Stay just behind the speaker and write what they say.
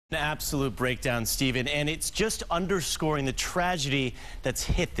An absolute breakdown, Stephen, and it's just underscoring the tragedy that's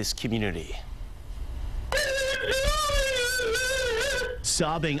hit this community.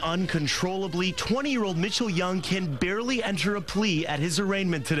 Sobbing uncontrollably, 20-year-old Mitchell Young can barely enter a plea at his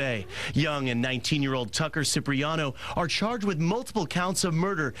arraignment today. Young and 19-year-old Tucker Cipriano are charged with multiple counts of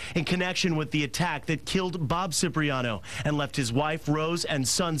murder in connection with the attack that killed Bob Cipriano and left his wife Rose and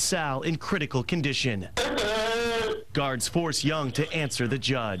son Sal in critical condition. Guards force Young to answer the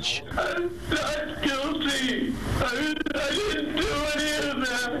judge. I'm not guilty. I didn't do any of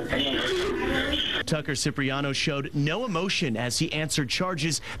that. Tucker Cipriano showed no emotion as he answered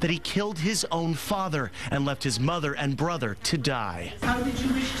charges that he killed his own father and left his mother and brother to die. How did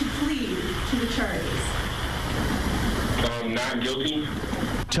you wish to plead to the charges? Not guilty.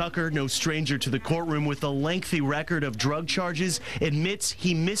 Tucker, no stranger to the courtroom with a lengthy record of drug charges, admits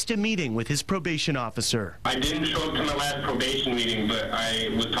he missed a meeting with his probation officer. I didn't show up to my last probation meeting, but I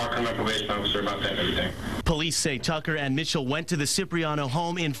was talking to my probation officer about that and everything. Police say Tucker and Mitchell went to the Cipriano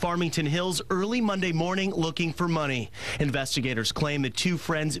home in Farmington Hills early Monday morning looking for money. Investigators claim the two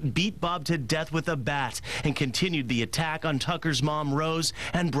friends beat Bob to death with a bat and continued the attack on Tucker's mom, Rose,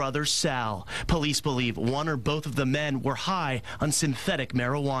 and brother, Sal. Police believe one or both of the men were high on synthetic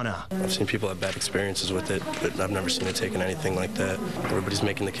marijuana. I've seen people have bad experiences with it, but I've never seen it taking anything like that. Everybody's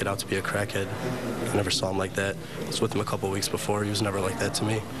making the kid out to be a crackhead. I never saw him like that. I was with him a couple weeks before. He was never like that to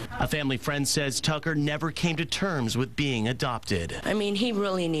me. A family friend says Tucker never came to terms with being adopted. I mean, he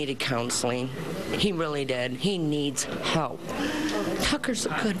really needed counseling. He really did. He needs help. Tucker's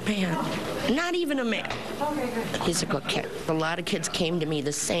a good man. Not even a man. He's a good kid. A lot of kids came to me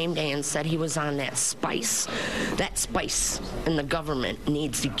the same day and said he was on that spice. That spice, and the government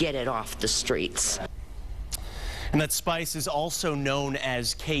needs to get it off the streets. And that spice is also known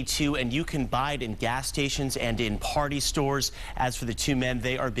as K2, and you can buy it in gas stations and in party stores. As for the two men,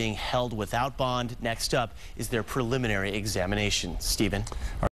 they are being held without bond. Next up is their preliminary examination. Stephen.